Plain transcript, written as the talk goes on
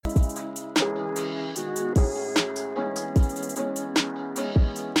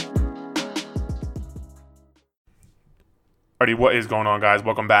Alrighty, what is going on, guys?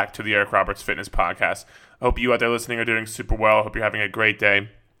 Welcome back to the Eric Roberts Fitness Podcast. I hope you out there listening are doing super well. I hope you're having a great day.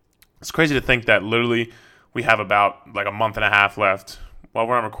 It's crazy to think that literally we have about like a month and a half left. Well,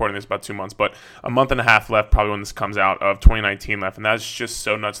 we're not recording this about 2 months, but a month and a half left probably when this comes out of 2019 left. And that's just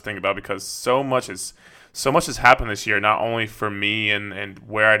so nuts to think about because so much has happened this year, not only for me and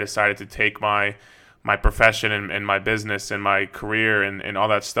where I decided to take my profession and my business and my career and all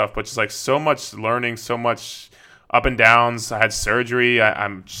that stuff, but just like so much learning, so much up and downs. I had surgery.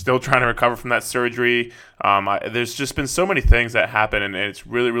 I'm still trying to recover from that surgery. There's just been so many things that happen, and it's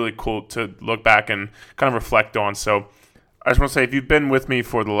really, really cool to look back and kind of reflect on. So I just want to say, if you've been with me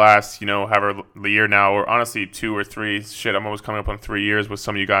for the last, however the year now, or honestly 2 or 3, I'm almost coming up on 3 years with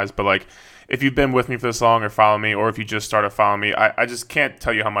some of you guys, but like, if you've been with me for this long or follow me, or if you just started following me, I just can't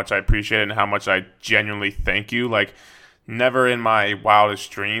tell you how much I appreciate it and how much I genuinely thank you. Like, never in my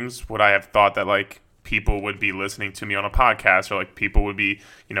wildest dreams would I have thought that, like, people would be listening to me on a podcast, or like people would be,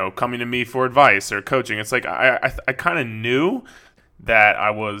 coming to me for advice or coaching. It's like I kind of knew that I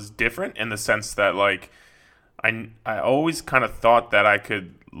was different in the sense that like I always kind of thought that I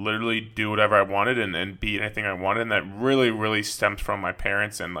could literally do whatever I wanted and be anything I wanted, and that really, really stemmed from my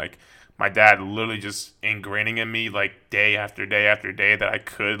parents and like my dad literally just ingraining in me like day after day after day that I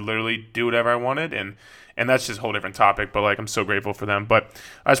could literally do whatever I wanted, and that's just a whole different topic, but like I'm so grateful for them. But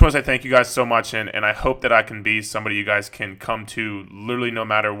I just want to say thank you guys so much, and I hope that I can be somebody you guys can come to literally no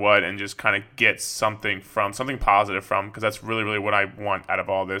matter what and just kind of get something positive from, because that's really, really what I want out of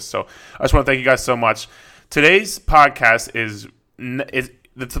all this. So I just want to thank you guys so much. Today's podcast is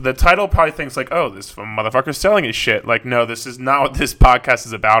the title probably thinks like, oh, this motherfucker's selling his shit. Like, no, this is not what this podcast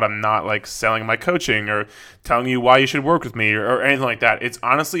is about. I'm not like selling my coaching or telling you why you should work with me or anything like that. It's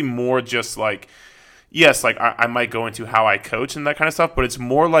honestly more just like, yes, like I might go into how I coach and that kind of stuff, but it's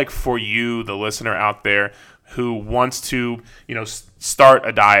more like for you, the listener out there who wants to, start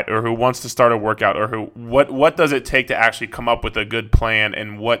a diet, or who wants to start a workout, or what does it take to actually come up with a good plan,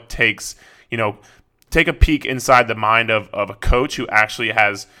 and what takes, take a peek inside the mind of a coach who actually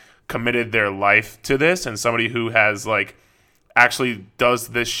has committed their life to this, and somebody who has like actually does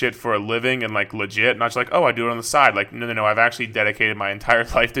this shit for a living and like legit, not just like, oh, I do it on the side. Like, no, I've actually dedicated my entire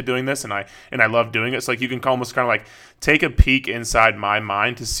life to doing this, and I love doing it. So like you can almost kind of like take a peek inside my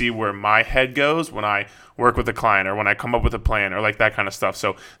mind to see where my head goes when I work with a client or when I come up with a plan or like that kind of stuff.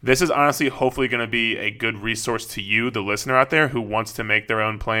 So this is honestly hopefully going to be a good resource to you, the listener out there who wants to make their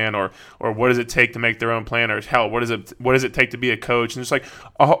own plan, or what does it take to make their own plan, or hell, what does it take to be a coach, and just like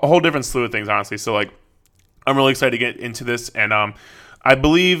a whole different slew of things, honestly. So like I'm really excited to get into this, and I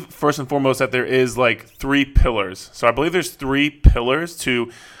believe first and foremost that there is like 3 pillars. So I believe there's 3 pillars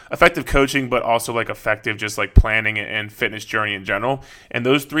to effective coaching, but also like effective just like planning and fitness journey in general. And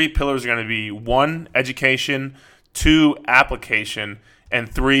those 3 pillars are going to be 1, education, 2, application, and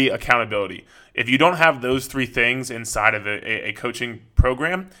 3, accountability. If you don't have those 3 things inside of a coaching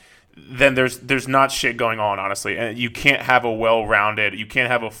program, then there's not shit going on, honestly. And you can't have you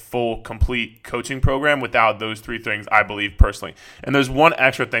can't have a full, complete coaching program without those 3 things, I believe, personally. And there's one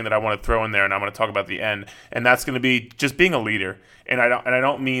extra thing that I want to throw in there, and I'm going to talk about at the end, and that's going to be just being a leader. And I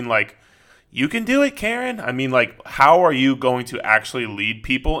don't mean like, you can do it, Karen. I mean, like, how are you going to actually lead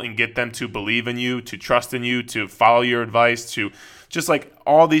people and get them to believe in you, to trust in you, to follow your advice, to just like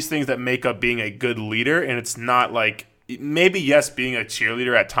all these things that make up being a good leader. And it's not like, maybe, yes, being a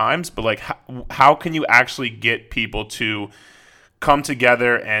cheerleader at times, but like how can you actually get people to come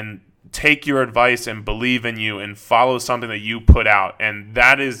together and take your advice and believe in you and follow something that you put out? And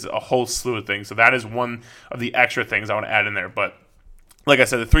that is a whole slew of things. So that is one of the extra things I want to add in there. But like I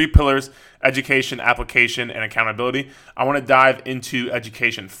said, the 3 pillars: education, application, and accountability. I want to dive into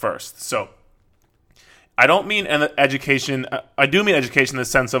education first. So I don't mean education. I do mean education in the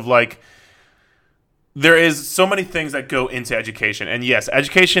sense of like, there is so many things that go into education. And yes,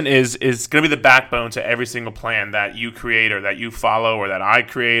 education is going to be the backbone to every single plan that you create, or that you follow, or that I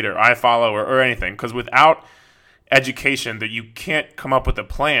create, or I follow, or anything. Because without education, that you can't come up with a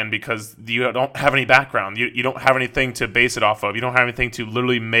plan, because you don't have any background. You don't have anything to base it off of. You don't have anything to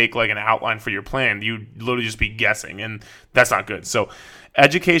literally make like an outline for your plan. You literally just be guessing, and that's not good. So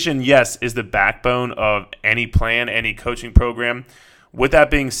education, yes, is the backbone of any plan, any coaching program. With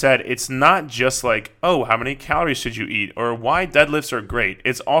that being said, it's not just like, oh, how many calories should you eat, or why deadlifts are great.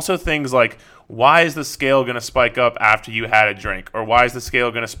 It's also things like, why is the scale going to spike up after you had a drink, or why is the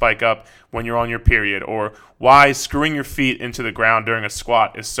scale going to spike up when you're on your period, or why screwing your feet into the ground during a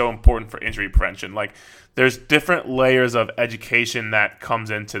squat is so important for injury prevention. Like, there's different layers of education that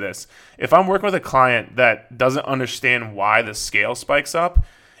comes into this. If I'm working with a client that doesn't understand why the scale spikes up,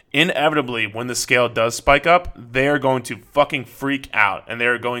 inevitably, when the scale does spike up, they're going to fucking freak out and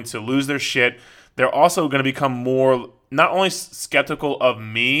they're going to lose their shit. They're also going to become more not only skeptical of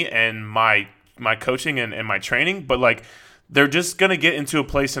me and my coaching and my training, but like they're just going to get into a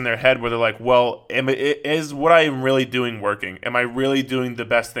place in their head where they're like, well, is what I am really doing working? Am I really doing the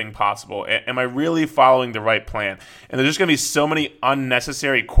best thing possible? Am I really following the right plan? And there's just going to be so many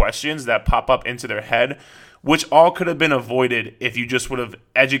unnecessary questions that pop up into their head, which all could have been avoided if you just would have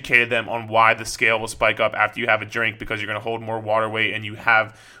educated them on why the scale will spike up after you have a drink because you're going to hold more water weight and you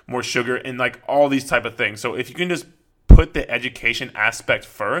have more sugar and like all these type of things. So if you can just put the education aspect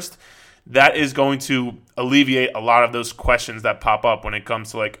first, that is going to alleviate a lot of those questions that pop up when it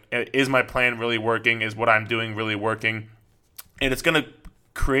comes to like, is my plan really working? Is what I'm doing really working? And it's going to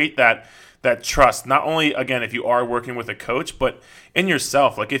create that trust, not only, again, if you are working with a coach, but in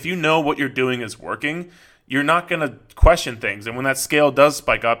yourself. Like if you know what you're doing is working, you're not going to question things. And when that scale does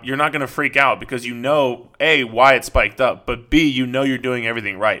spike up, you're not going to freak out because you know, A, why it spiked up, but B, you know you're doing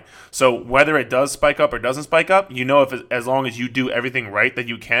everything right. So whether it does spike up or doesn't spike up, you know as long as you do everything right that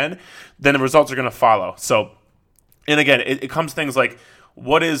you can, then the results are going to follow. So, and again, it comes things like,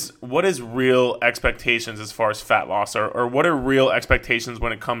 what is real expectations as far as fat loss, or what are real expectations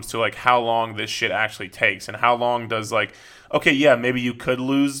when it comes to like how long this shit actually takes, and how long does like, okay, yeah, maybe you could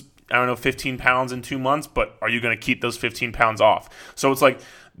lose, I don't know, 15 pounds in 2 months, but are you going to keep those 15 pounds off? So it's like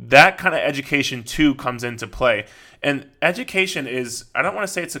that kind of education too comes into play. And education is, I don't want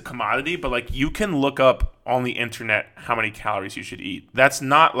to say it's a commodity, but like you can look up on the internet how many calories you should eat. That's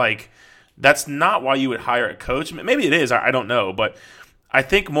not why you would hire a coach. Maybe it is, I don't know, but I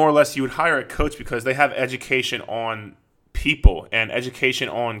think more or less you would hire a coach because they have education on people and education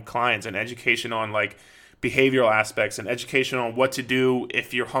on clients and education on like behavioral aspects and education on what to do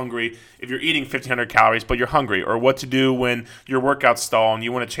if you're hungry, if you're eating 1,500 calories but you're hungry, or what to do when your workouts stall and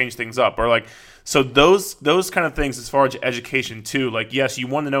you want to change things up, or like, so those kind of things as far as education too. Like, yes, you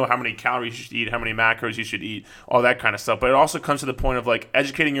want to know how many calories you should eat, how many macros you should eat, all that kind of stuff, but it also comes to the point of like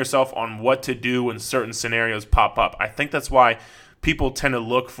educating yourself on what to do when certain scenarios pop up. I think that's why people tend to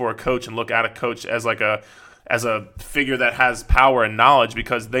look for a coach and look at a coach as like a figure that has power and knowledge,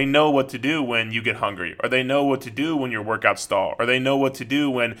 because they know what to do when you get hungry, or they know what to do when your workouts stall, or they know what to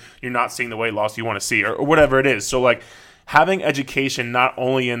do when you're not seeing the weight loss you want to see, or whatever it is. So like having education not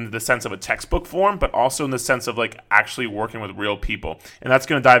only in the sense of a textbook form, but also in the sense of like actually working with real people. And that's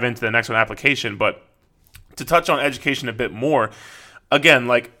going to dive into the next one, application. But to touch on education a bit more, again,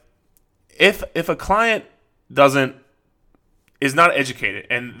 like if a client is not educated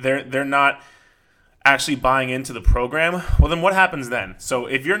and they're not actually buying into the program, well then what happens then? So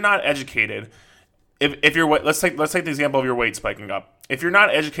if you're not educated, if your weight, let's take the example of your weight spiking up. If you're not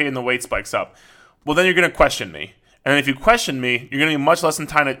educated and the weight spikes up, well then you're going to question me. And if you question me, you're going to be much less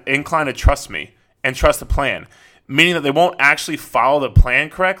inclined to trust me and trust the plan, meaning that they won't actually follow the plan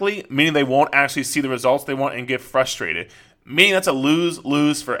correctly, meaning they won't actually see the results they want and get frustrated. Meaning that's a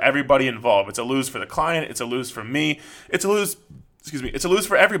lose-lose for everybody involved. It's a lose for the client, it's a lose for me, it's a lose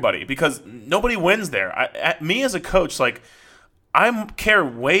for everybody, because nobody wins there. Me as a coach, like, I care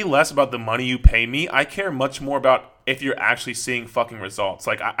way less about the money you pay me. I care much more about if you're actually seeing fucking results.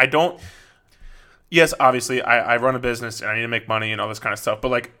 Like, I don't, yes, obviously, I run a business and I need to make money and all this kind of stuff, but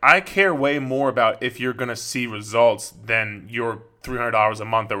like, I care way more about if you're going to see results than your $300 a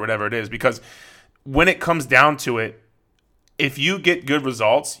month or whatever it is, because when it comes down to it, if you get good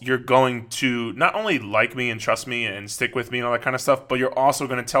results, you're going to not only like me and trust me and stick with me and all that kind of stuff, but you're also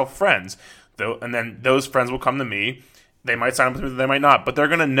going to tell friends. And then those friends will come to me. They might sign up with me, they might not, but they're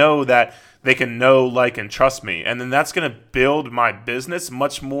going to know that they can know, like, and trust me. And then that's going to build my business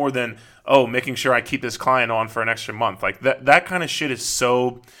much more than, making sure I keep this client on for an extra month. Like that kind of shit is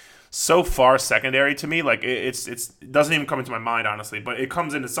so far secondary to me. Like it doesn't even come into my mind, honestly, but it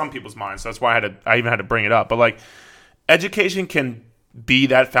comes into some people's minds. So that's why I even had to bring it up. But like, education can be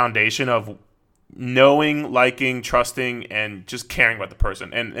that foundation of knowing, liking, trusting, and just caring about the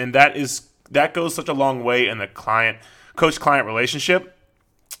person. And that goes such a long way in the coach-client relationship,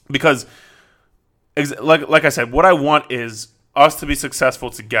 because like I said, what I want is us to be successful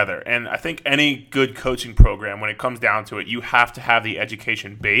together. And I think any good coaching program, when it comes down to it, you have to have the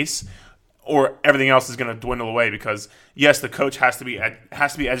education base, or everything else is going to dwindle away. Because yes, the coach has to be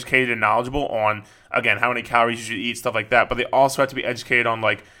educated and knowledgeable on, again, how many calories you should eat, stuff like that. But they also have to be educated on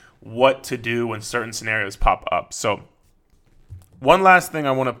like what to do when certain scenarios pop up. So one last thing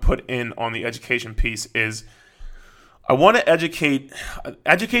I want to put in on the education piece is I want to educate.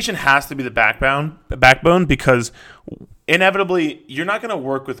 Education has to be the backbone because inevitably you're not going to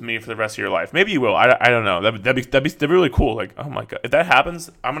work with me for the rest of your life. Maybe you will. I don't know. That'd be really cool. Like, oh my god, if that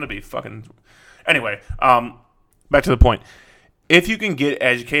happens, I'm going to be fucking. Anyway, back to the point. If you can get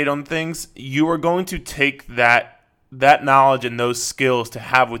educated on things, you are going to take that knowledge and those skills to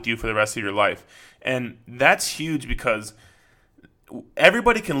have with you for the rest of your life, and that's huge because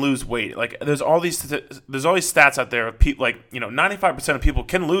everybody can lose weight. Like there's all these stats out there of people, like 95% of people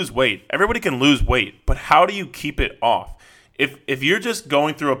can lose weight. Everybody can lose weight, but how do you keep it off? If you're just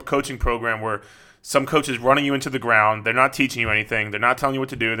going through a coaching program where some coach is running you into the ground, they're not teaching you anything, they're not telling you what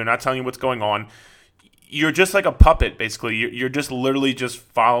to do, they're not telling you what's going on, you're just like a puppet, basically. You're just literally just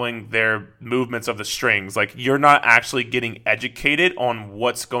following their movements of the strings. Like you're not actually getting educated on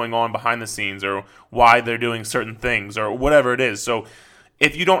what's going on behind the scenes or why they're doing certain things or whatever it is. So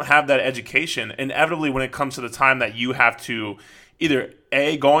if you don't have that education, inevitably when it comes to the time that you have to either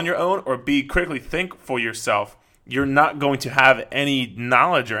A, go on your own, or B, critically think for yourself, you're not going to have any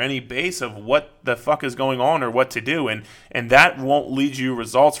knowledge or any base of what the fuck is going on or what to do. And that won't lead you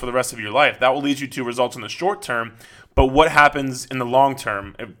results for the rest of your life. That will lead you to results in the short term. But what happens in the long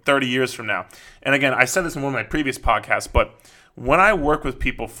term, 30 years from now? And again, I said this in one of my previous podcasts, but when I work with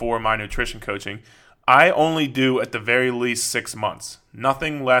people for my nutrition coaching, I only do at the very least 6 months,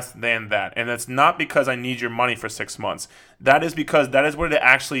 nothing less than that. And that's not because I need your money for 6 months. That is because that is what it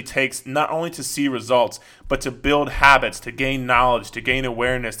actually takes, not only to see results, but to build habits, to gain knowledge, to gain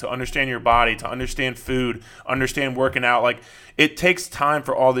awareness, to understand your body, to understand food, understand working out. Like it takes time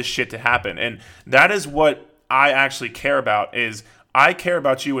for all this shit to happen. And that is what I actually care about is I care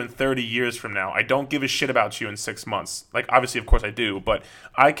about you in 30 years from now. I don't give a shit about you in 6 months. Like, obviously, of course I do, but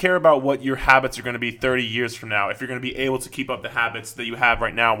I care about what your habits are going to be 30 years from now. If you're going to be able to keep up the habits that you have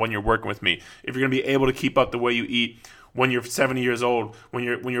right now when you're working with me. If you're going to be able to keep up the way you eat when you're 70 years old, when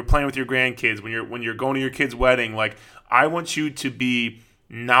you're playing with your grandkids, when you're going to your kid's wedding. Like, I want you to be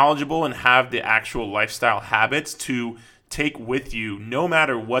knowledgeable and have the actual lifestyle habits to take with you no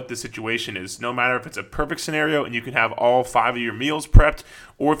matter what the situation is, no matter if it's a perfect scenario and you can have all 5 of your meals prepped,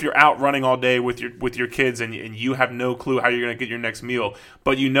 or if you're out running all day with your kids and you have no clue how you're going to get your next meal,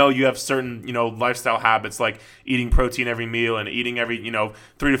 but you have certain lifestyle habits like eating protein every meal and eating every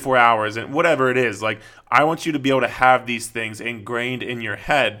 3 to 4 hours and whatever it is. Like, I want you to be able to have these things ingrained in your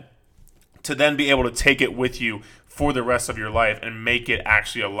head to then be able to take it with you for the rest of your life and make it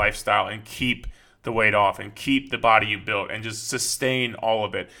actually a lifestyle and keep the weight off and keep the body you built and just sustain all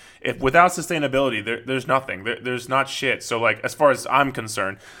of it. If without sustainability, there's nothing. There's not shit. So like, as far as I'm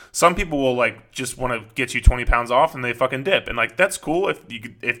concerned, some people will like just want to get you 20 pounds off and they fucking dip. And like, that's cool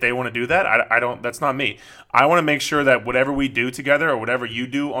if they want to do that. I don't, that's not me. I want to make sure that whatever we do together or whatever you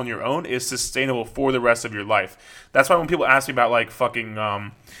do on your own is sustainable for the rest of your life. That's why when people ask me about like fucking,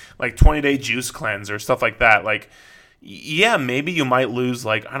 like 20-day juice cleanse or stuff like that, like, yeah, maybe you might lose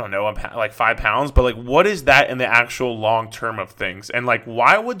like 5 pounds, but like what is that in the actual long term of things? And like,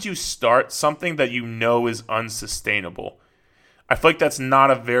 why would you start something that is unsustainable? I feel like that's not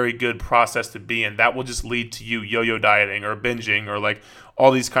a very good process to be in. That will just lead to you yo-yo dieting or binging or like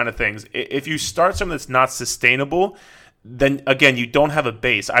all these kind of things. If you start something that's not sustainable, then again, you don't have a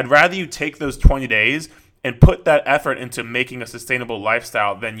base. I'd rather you take those 20 days and put that effort into making a sustainable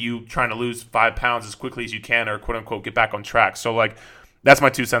lifestyle than you trying to lose 5 pounds as quickly as you can or quote unquote get back on track. So like, that's my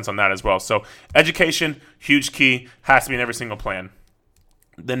 2 cents on that as well. So education, huge key, has to be in every single plan.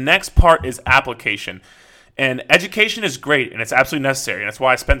 The next part is application. And education is great and it's absolutely necessary. And that's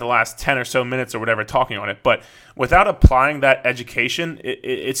why I spent the last 10 or so minutes or whatever talking on it. But without applying that education,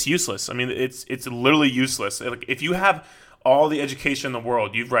 it's useless. I mean, it's literally useless. Like, if you have all the education in the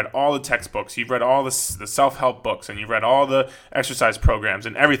world, you've read all the textbooks, you've read all the self-help books, and you've read all the exercise programs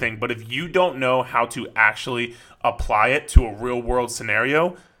and everything, but if you don't know how to actually apply it to a real-world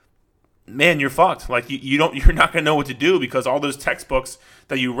scenario, man, you're fucked. Like, you're not going to know what to do because all those textbooks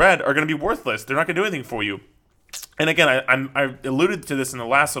that you read are going to be worthless. They're not going to do anything for you. And again, I alluded to this in the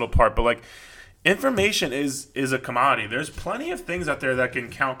last little part, but like, information is a commodity. There's plenty of things out there that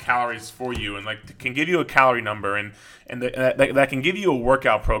can count calories for you and like can give you a calorie number and that can give you a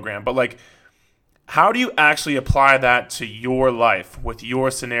workout program. But like, how do you actually apply that to your life, with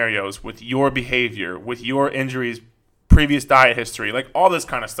your scenarios, with your behavior, with your injuries, previous diet history, like all this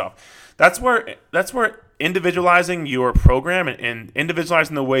kind of stuff? That's where individualizing your program and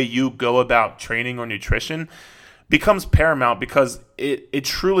individualizing the way you go about training or nutrition becomes paramount, because it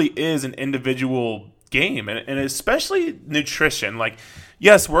truly is an individual game, and especially nutrition. Like,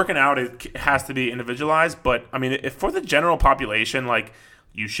 yes, working out, it has to be individualized, but I mean, if for the general population, like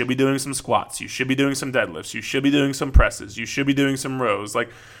you should be doing some squats, you should be doing some deadlifts, you should be doing some presses, you should be doing some rows. Like,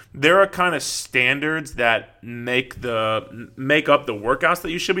 there are kind of standards that make up the workouts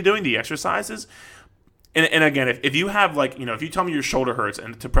that you should be doing, the exercises. And again, if you have, like, if you tell me your shoulder hurts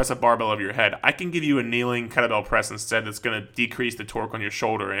and to press a barbell over your head, I can give you a kneeling kettlebell press instead that's going to decrease the torque on your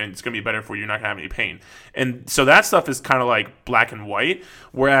shoulder, and it's going to be better for you. You're not going to have any pain. And so that stuff is kind of like black and white,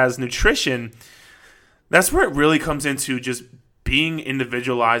 whereas nutrition, that's where it really comes into just being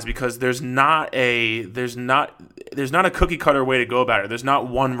individualized, because there's not a cookie cutter way to go about it. There's not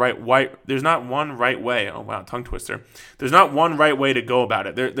one right way. Oh wow, tongue twister. There's not one right way to go about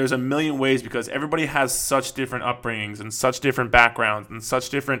it. There's a million ways, because everybody has such different upbringings and such different backgrounds and such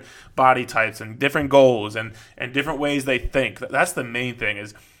different body types and different goals and different ways they think. That's the main thing,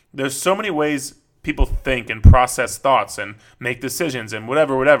 is there's so many ways people think and process thoughts and make decisions and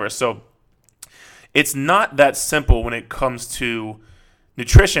whatever. So it's not that simple when it comes to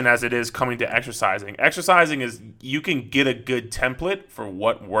nutrition as it is coming to exercising. Exercising is, you can get a good template for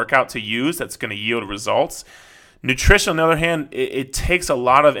what workout to use that's going to yield results. Nutrition, on the other hand, it takes a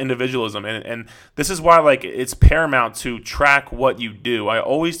lot of individualism, and this is why, like, it's paramount to track what you do. I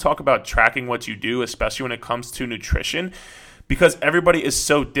always talk about tracking what you do, especially when it comes to nutrition, because everybody is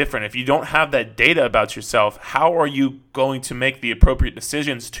so different. If you don't have that data about yourself, how are you going to make the appropriate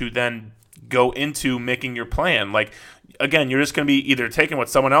decisions to then go into making your plan? Like, again, you're just going to be either taking what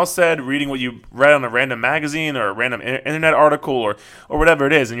someone else said, reading what you read on a random magazine or a random internet article or whatever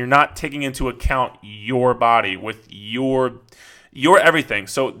it is, and you're not taking into account your body with your everything.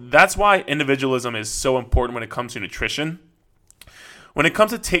 So that's why individualism is so important when it comes to nutrition. When it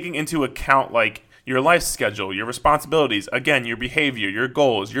comes to taking into account, like, your life schedule, your responsibilities, again, your behavior, your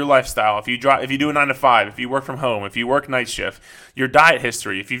goals, your lifestyle, if you do a 9 to 5, if you work from home, if you work night shift, your diet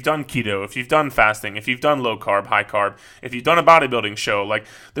history, if you've done keto, if you've done fasting, if you've done low carb, high carb, if you've done a bodybuilding show, like,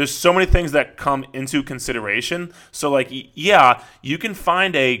 there's so many things that come into consideration. So, like, yeah, you can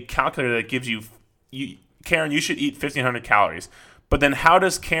find a calculator that gives you Karen, you should eat 1,500 calories. But then how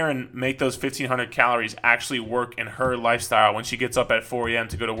does Karen make those 1,500 calories actually work in her lifestyle when she gets up at 4 a.m.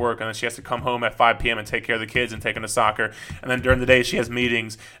 to go to work, and then she has to come home at 5 p.m. and take care of the kids and take them to soccer, and then during the day she has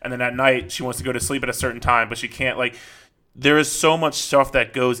meetings, and then at night she wants to go to sleep at a certain time, but she can't? Like, there is so much stuff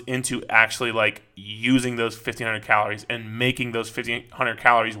that goes into actually, like, using those 1,500 calories and making those 1,500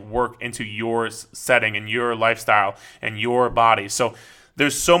 calories work into your setting and your lifestyle and your body. So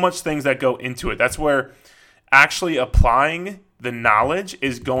there's so much things that go into it. That's where actually applying the knowledge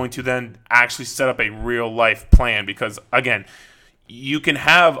is going to then actually set up a real life plan, because, again, you can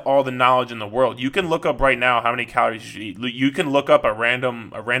have all the knowledge in the world. You can look up right now how many calories you should eat. You can look up a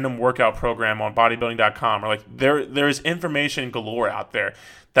random workout program on bodybuilding.com, or, like, there is information galore out there.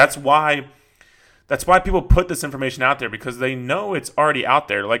 That's why people put this information out there, because they know it's already out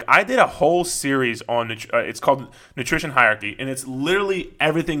there. Like, I did a whole series on it's called Nutrition Hierarchy, and it's literally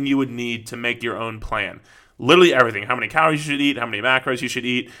everything you would need to make your own plan. Literally everything. How many calories you should eat, how many macros you should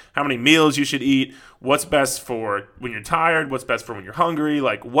eat, how many meals you should eat, what's best for when you're tired, what's best for when you're hungry,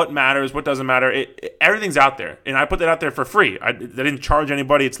 like, what matters, what doesn't matter. Everything's out there. And I put that out there for free. I didn't charge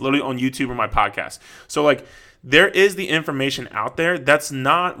anybody. It's literally on YouTube or my podcast. So, like, there is the information out there. That's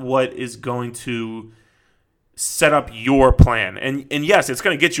not what is going to set up your plan. And yes, it's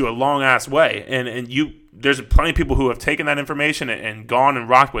going to get you a long ass way. And there's plenty of people who have taken that information and gone and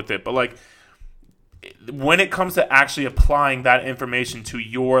rocked with it. But, like, when it comes to actually applying that information to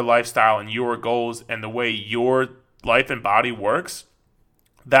your lifestyle and your goals and the way your life and body works,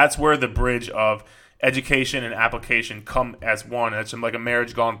 that's where the bridge of education and application come as one. It's like a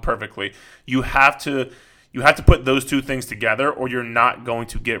marriage gone perfectly. You have to put those two things together, or you're not going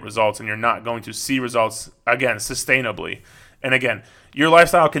to get results, and you're not going to see results, again, sustainably. And again, your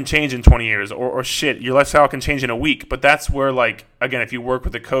lifestyle can change in 20 years, or your lifestyle can change in a week. But that's where, like, again, if you work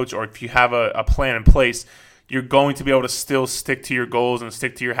with a coach or if you have a plan in place, you're going to be able to still stick to your goals and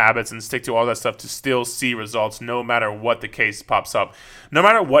stick to your habits and stick to all that stuff to still see results, no matter what the case pops up. No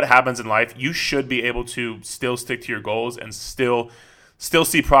matter what happens in life, you should be able to still stick to your goals and still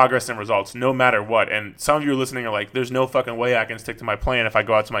see progress and results, no matter what. And some of you are listening are like, there's no fucking way I can stick to my plan if I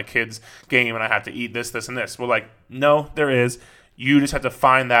go out to my kid's game and I have to eat this, this, and this. Well, like, no, there is. You just have to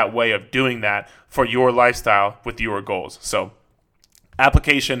find that way of doing that for your lifestyle with your goals. So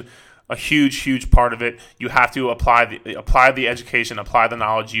application, a huge part of it. You have to apply the education, apply the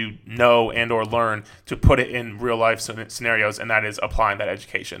knowledge you know and or learn to put it in real life scenarios, and that is applying that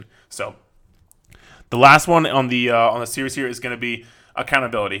education. So the last one on the series here is going to be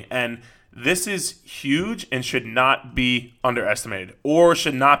accountability. And this is huge and should not be underestimated, or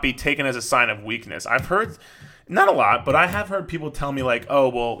should not be taken as a sign of weakness. I've heard Not a lot, but I have heard people tell me like, oh,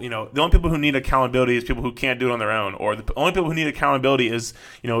 well, the only people who need accountability is people who can't do it on their own, or the only people who need accountability is,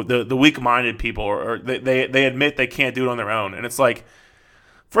 the weak-minded people, or they admit they can't do it on their own. And it's like,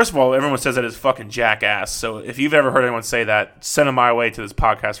 first of all, everyone says that is fucking jackass. So if you've ever heard anyone say that, send them my way to this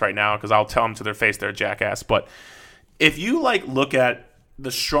podcast right now, because I'll tell them to their face they're a jackass. But if you look at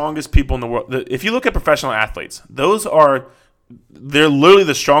the strongest people in the world, if you look at professional athletes, they're literally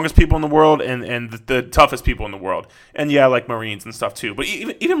the strongest people in the world and the toughest people in the world. And yeah, like Marines and stuff too. But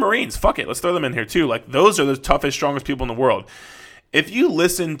even Marines, fuck it, let's throw them in here too. Like, those are the toughest, strongest people in the world. If you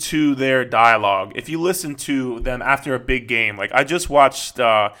listen to their dialogue, if you listen to them after a big game, like I just watched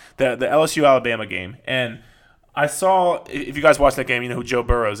the LSU Alabama game, and I saw, if you guys watched that game, you know who Joe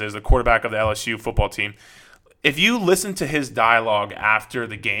Burrows is, the quarterback of the LSU football team. If you listen to his dialogue after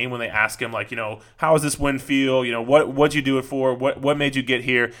the game, when they ask him, like, how does this win feel? What'd you do it for? What made you get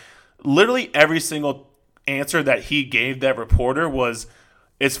here? Literally every single answer that he gave that reporter was,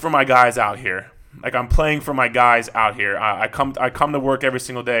 it's for my guys out here. Like, I'm playing for my guys out here. I come to work every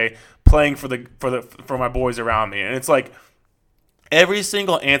single day playing for my boys around me. And it's like every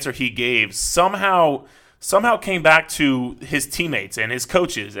single answer he gave somehow came back to his teammates and his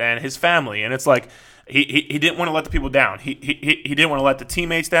coaches and his family. And it's like, He didn't want to let the people down. He didn't want to let the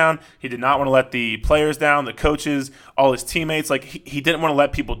teammates down. He did not want to let the players down, the coaches, all his teammates. Like, he didn't want to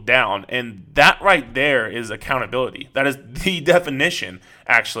let people down. And that right there is accountability. That is the definition,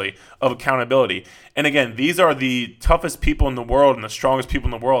 actually, of accountability. And again, these are the toughest people in the world and the strongest people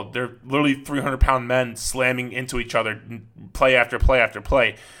in the world. They're literally 300-pound men slamming into each other play after play after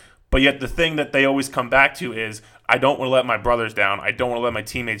play. But yet the thing that they always come back to is, I don't want to let my brothers down. I don't want to let my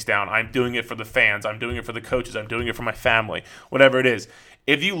teammates down. I'm doing it for the fans. I'm doing it for the coaches. I'm doing it for my family, whatever it is.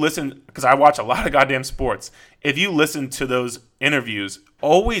 If you listen, because I watch a lot of goddamn sports, if you listen to those interviews,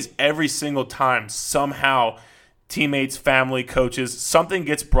 always every single time, somehow teammates, family, coaches, something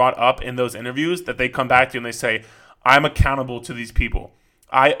gets brought up in those interviews that they come back to and they say, I'm accountable to these people.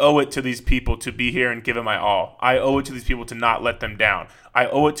 I owe it to these people to be here and give it my all. I owe it to these people to not let them down. I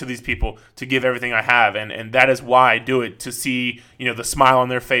owe it to these people to give everything I have, and that is why I do it, to see, the smile on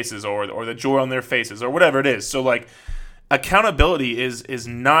their faces or the joy on their faces or whatever it is. So, like, accountability is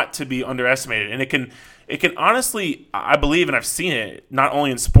not to be underestimated, and it can honestly, I believe, and I've seen it not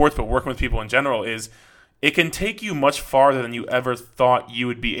only in sports but working with people in general, is it can take you much farther than you ever thought you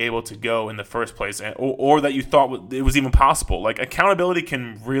would be able to go in the first place, or that you thought it was even possible. Like, accountability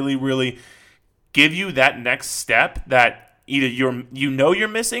can really, really give you that next step that either you're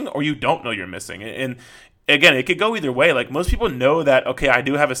missing or you don't know you're missing. And again, it could go either way. Like, most people know that, okay, I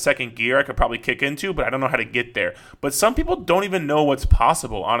do have a second gear I could probably kick into, but I don't know how to get there. But some people don't even know what's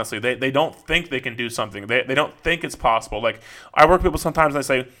possible, honestly. They don't think they can do something. They don't think it's possible. Like, I work with people sometimes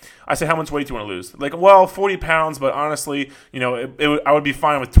and I say, how much weight do you want to lose? Like, well, 40 pounds, but honestly, I would be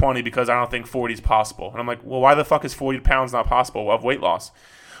fine with 20 because I don't think 40 is possible. And I'm like, well, why the fuck is 40 pounds not possible of weight loss?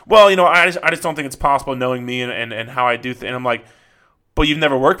 Well, I just don't think it's possible, knowing me and how I do things. And I'm like, but you've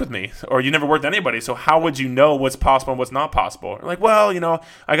never worked with me, or you never worked with anybody, so how would you know what's possible and what's not possible? They're like, well,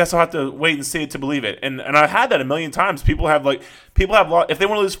 I guess I'll have to wait and see it to believe it. And I've had that a million times. People have if they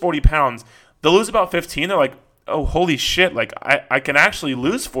want to lose 40 pounds, they'll lose about 15. They're like, oh, holy shit, like, I can actually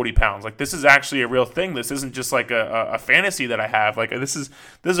lose 40 pounds. Like, this is actually a real thing. This isn't just like a fantasy that I have. Like, this is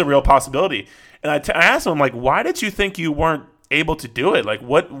a real possibility. And I asked them, like, why did you think you weren't able to do it? Like,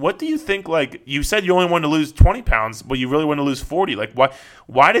 what do you think? Like, you said you only wanted to lose 20 pounds, but you really want to lose 40. Like,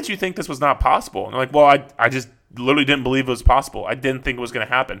 why did you think this was not possible? And they're like, well, I just literally didn't believe it was possible. I didn't think it was going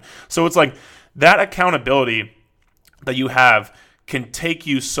to happen. So it's like that accountability that you have can take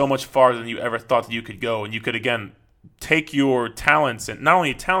you so much farther than you ever thought that you could go. And you could, again, take your talents, and not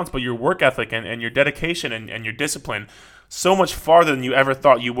only talents, but your work ethic and your dedication and your discipline so much farther than you ever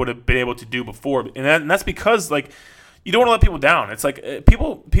thought you would have been able to do before. And that's because, like, you don't want to let people down. It's like,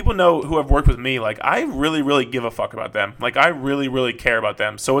 people know, who have worked with me, like, I really, really give a fuck about them. Like, I really, really care about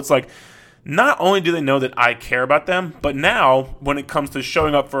them. So it's like, not only do they know that I care about them, but now when it comes to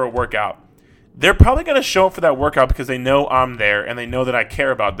showing up for a workout, they're probably going to show up for that workout because they know I'm there and they know that I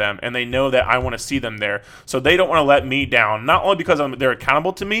care about them and they know that I want to see them there. So they don't want to let me down, not only because they're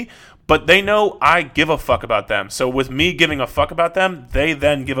accountable to me, but they know I give a fuck about them. So with me giving a fuck about them, they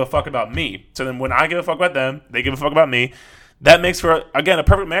then give a fuck about me. So then when I give a fuck about them, they give a fuck about me. That makes for, again, a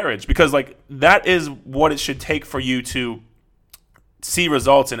perfect marriage, because, like, that is what it should take for you to see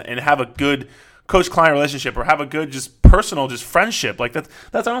results and have a good coach-client relationship, or have a good just personal just friendship. Like,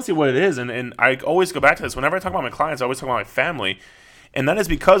 that's honestly what it is. And I always go back to this. Whenever I talk about my clients, I always talk about my family. And that is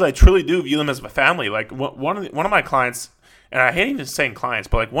because I truly do view them as my family. Like, one of my clients, and I hate even saying clients,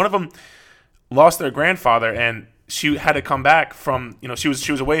 but, like, one of them, lost their grandfather, and she had to come back from, she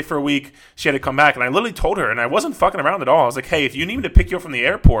was away for a week. She had to come back, and I literally told her, and I wasn't fucking around at all. I was like, hey, if you need me to pick you up from the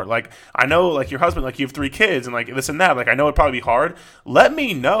airport, like, I know, like, your husband, like, you have 3 kids, and, like, this and that, like, I know it'd probably be hard. Let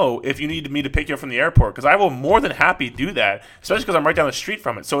me know if you need me to pick you up from the airport, because I will more than happy do that, especially because I'm right down the street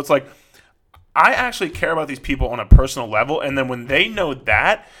from it. So it's like, I actually care about these people on a personal level, and then when they know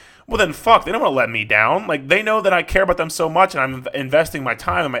that, well, then fuck, they don't want to let me down. Like, they know that I care about them so much, and I'm investing my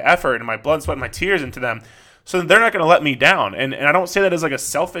time and my effort and my blood, sweat, and my tears into them. So they're not going to let me down. And I don't say that as like a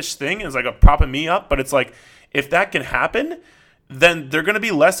selfish thing, as like a propping me up, but it's like, if that can happen, then they're going to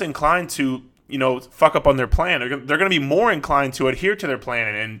be less inclined to, fuck up on their plan. They're going to be more inclined to adhere to their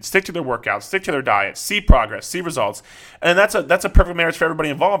plan and stick to their workouts, stick to their diet, see progress, see results. And that's a perfect marriage for everybody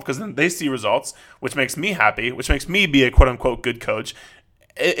involved, because then they see results, which makes me happy, which makes me be a quote unquote good coach.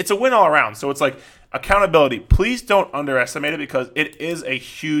 It's a win all around. So it's like, accountability, please don't underestimate it, because it is a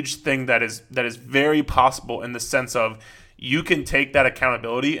huge thing that is very possible, in the sense of you can take that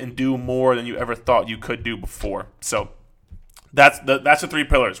accountability and do more than you ever thought you could do before. So that's the 3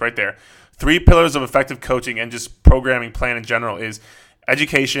 pillars right there. 3 pillars of effective coaching and just programming plan in general is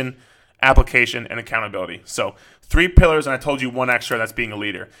education, application, and accountability. So 3 pillars, and I told you 1 extra, that's being a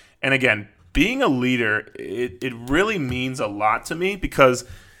leader. And again, being a leader, it really means a lot to me, because,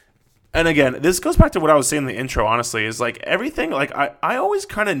 and again, this goes back to what I was saying in the intro, honestly, is like everything, like I always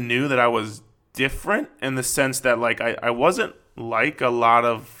kind of knew that I was different, in the sense that like I wasn't like a lot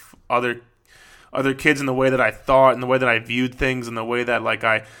of other kids in the way that I thought, and the way that I viewed things, and the way that like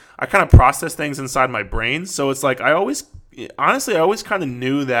I kind of processed things inside my brain. So it's like I always kind of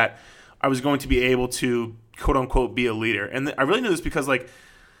knew that I was going to be able to quote unquote be a leader. And I really knew this because like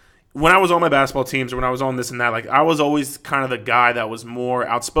when I was on my basketball teams, or when I was on this and that, like I was always kind of the guy that was more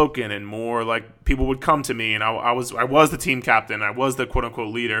outspoken, and more like people would come to me, and I was the team captain, I was the quote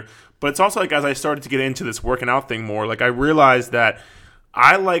unquote leader. But it's also like, as I started to get into this working out thing more, like I realized that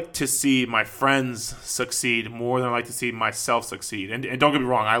I like to see my friends succeed more than I like to see myself succeed. And don't get me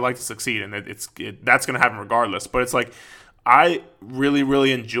wrong, I like to succeed, and that's going to happen regardless. But it's like I really,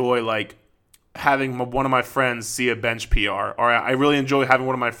 really enjoy like having one of my friends see a bench PR, or I really enjoy having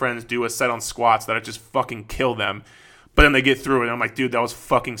one of my friends do a set on squats that I just fucking kill them, but then they get through it, and I'm like, dude, that was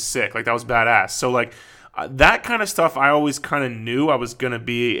fucking sick. Like, that was badass. So like that kind of stuff, I always kind of knew I was going to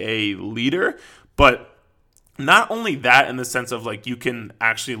be a leader. But not only that, in the sense of like you can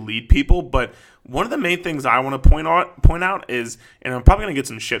actually lead people, but one of the main things I want to point out is, and I'm probably going to get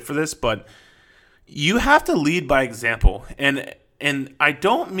some shit for this, but you have to lead by example. And I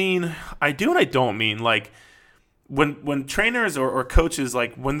don't mean, I do and I don't mean, like when trainers or coaches,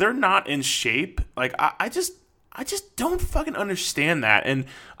 like when they're not in shape, like I just don't fucking understand that. And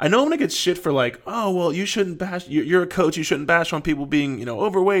I know I'm going to get shit for like, oh, well, you shouldn't bash, you're a coach, you shouldn't bash on people being,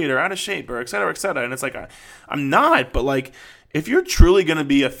 overweight or out of shape or et cetera, et cetera. And it's like, I'm not, but like, if you're truly going to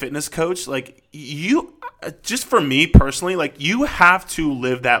be a fitness coach, like just for me personally, like you have to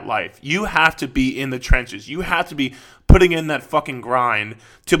live that life. You have to be in the trenches. You have to be putting in that fucking grind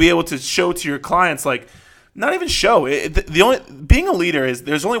to be able to show to your clients, like, not even show. The only being a leader is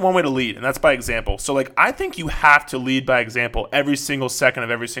there's only one way to lead, and that's by example. So like I think you have to lead by example every single second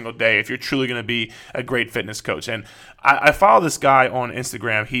of every single day if you're truly going to be a great fitness coach. And I follow this guy on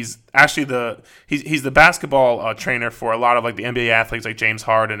Instagram. He's actually he's the basketball trainer for a lot of like the NBA athletes like James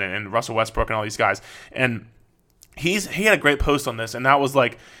Harden and Russell Westbrook and all these guys. And he had a great post on this, and that was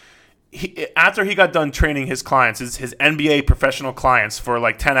like, after he got done training his clients, his NBA professional clients for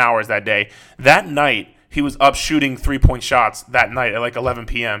like 10 hours that day, that night he was up shooting 3-point shots that night at like 11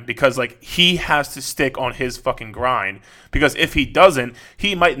 p.m. because like he has to stick on his fucking grind, because if he doesn't,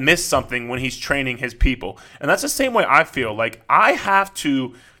 he might miss something when he's training his people. And that's the same way I feel. Like I have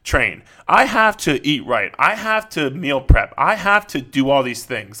to train. I have to eat right. I have to meal prep. I have to do all these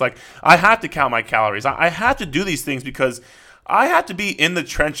things. Like I have to count my calories. I have to do these things because I have to be in the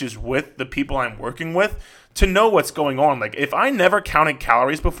trenches with the people I'm working with to know what's going on. Like if I never counted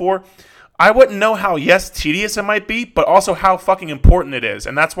calories before, I wouldn't know how, yes, tedious it might be, but also how fucking important it is.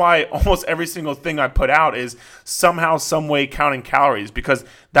 And that's why almost every single thing I put out is somehow, some way counting calories, because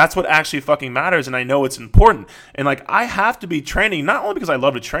that's what actually fucking matters, and I know it's important. And like I have to be training, not only because I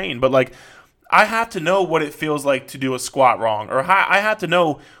love to train, but like I have to know what it feels like to do a squat wrong, or I have to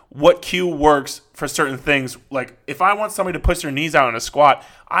know what cue works for certain things. Like if I want somebody to push their knees out in a squat,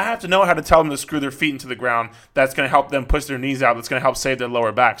 I have to know how to tell them to screw their feet into the ground. That's going to help them push their knees out. That's going to help save their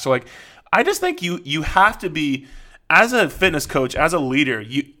lower back. So like I just think you have to be, as a fitness coach, as a leader,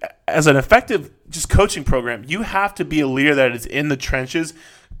 as an effective just coaching program, you have to be a leader that is in the trenches,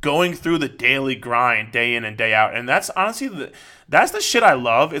 going through the daily grind, day in and day out. And that's honestly that's the shit I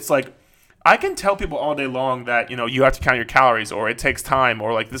love. It's like I can tell people all day long that, you have to count your calories or it takes time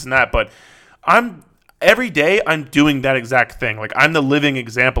or like this and that, but every day I'm doing that exact thing. Like I'm the living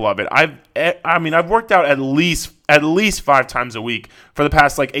example of it. I've worked out at least 5 times a week for the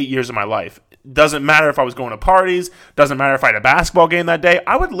past like 8 years of my life. Doesn't matter if I was going to parties, doesn't matter if I had a basketball game that day.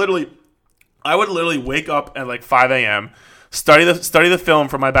 I would literally wake up at like 5 a.m., study the film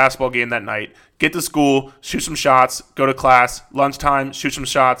for my basketball game that night, get to school, shoot some shots, go to class, lunchtime, shoot some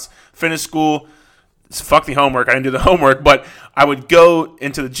shots, finish school. Fuck the homework. I didn't do the homework, but I would go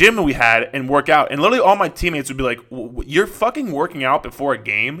into the gym that we had and work out. And literally all my teammates would be like, "You're fucking working out before a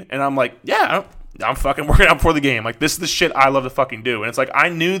game?" And I'm like, "Yeah, I'm fucking working out before the game. Like, this is the shit I love to fucking do." And it's like, I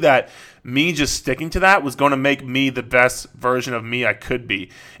knew that me just sticking to that was going to make me the best version of me I could be.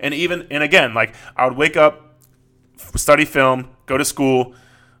 And again, like, I would wake up, study film, go to school.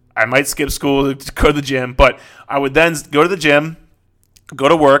 I might skip school to go to the gym, but I would then go to the gym, go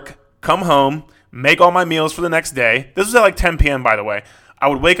to work, come home, make all my meals for the next day. This was at like 10 p.m., by the way. I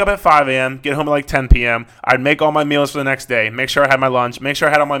would wake up at 5 a.m., get home at like 10 p.m. I'd make all my meals for the next day, make sure I had my lunch, make sure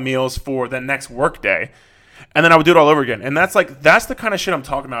I had all my meals for the next work day. And then I would do it all over again. And that's the kind of shit I'm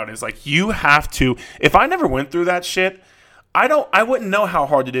talking about, is like, you have to, if I never went through that shit, I wouldn't know how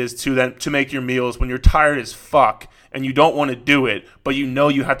hard it is to make your meals when you're tired as fuck and you don't want to do it, but you know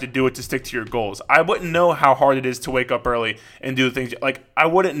you have to do it to stick to your goals. I wouldn't know how hard it is to wake up early and do things. Like, I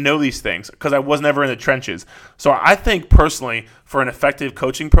wouldn't know these things because I was never in the trenches. So I think personally, for an effective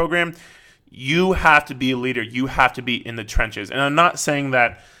coaching program, you have to be a leader. You have to be in the trenches. And I'm not saying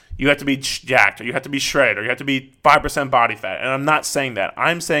that you have to be jacked or you have to be shredded or you have to be 5% body fat. And I'm not saying that.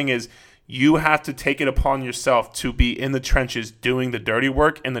 I'm saying is, you have to take it upon yourself to be in the trenches doing the dirty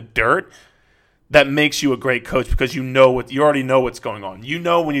work in the dirt. That makes you a great coach because you already know what's going on. You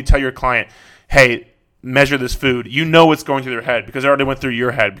know when you tell your client, "Hey, measure this food," you know what's going through their head because it already went through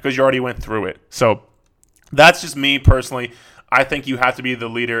your head because you already went through it. So that's just me personally. I think you have to be the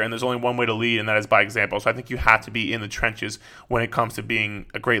leader, and there's only one way to lead, and that is by example. So I think you have to be in the trenches when it comes to being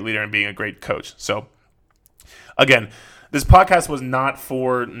a great leader and being a great coach. So again, this podcast was not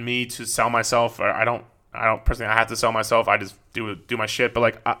for me to sell myself. I don't personally, I have to sell myself. I just do my shit. But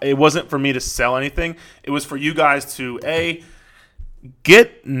like, it wasn't for me to sell anything. It was for you guys to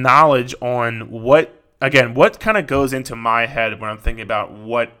get knowledge on what kind of goes into my head when I'm thinking about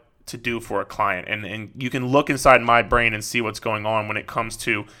what to do for a client. And you can look inside my brain and see what's going on when it comes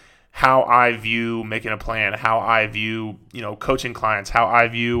to how I view making a plan, how I view, coaching clients, how I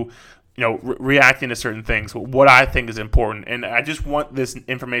view, reacting to certain things, what I think is important. And I just want this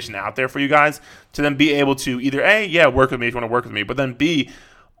information out there for you guys to then be able to either work with me if you want to work with me, but then B,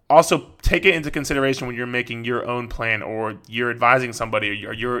 also take it into consideration when you're making your own plan or you're advising somebody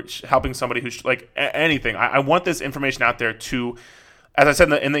or you're helping somebody who's like anything. I want this information out there to, as I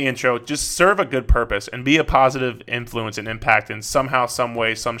said in the intro, just serve a good purpose and be a positive influence and impact in somehow, some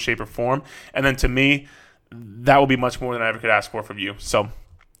way, some shape or form. And then to me, that will be much more than I ever could ask for from you. So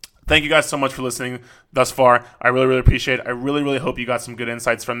thank you guys so much for listening thus far. I really, really appreciate it. I really, really hope you got some good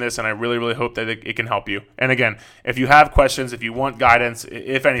insights from this, and I really, really hope that it can help you. And again, if you have questions, if you want guidance,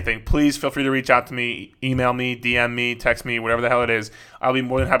 if anything, please feel free to reach out to me, email me, DM me, text me, whatever the hell it is. I'll be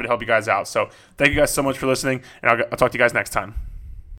more than happy to help you guys out. So thank you guys so much for listening, and I'll talk to you guys next time.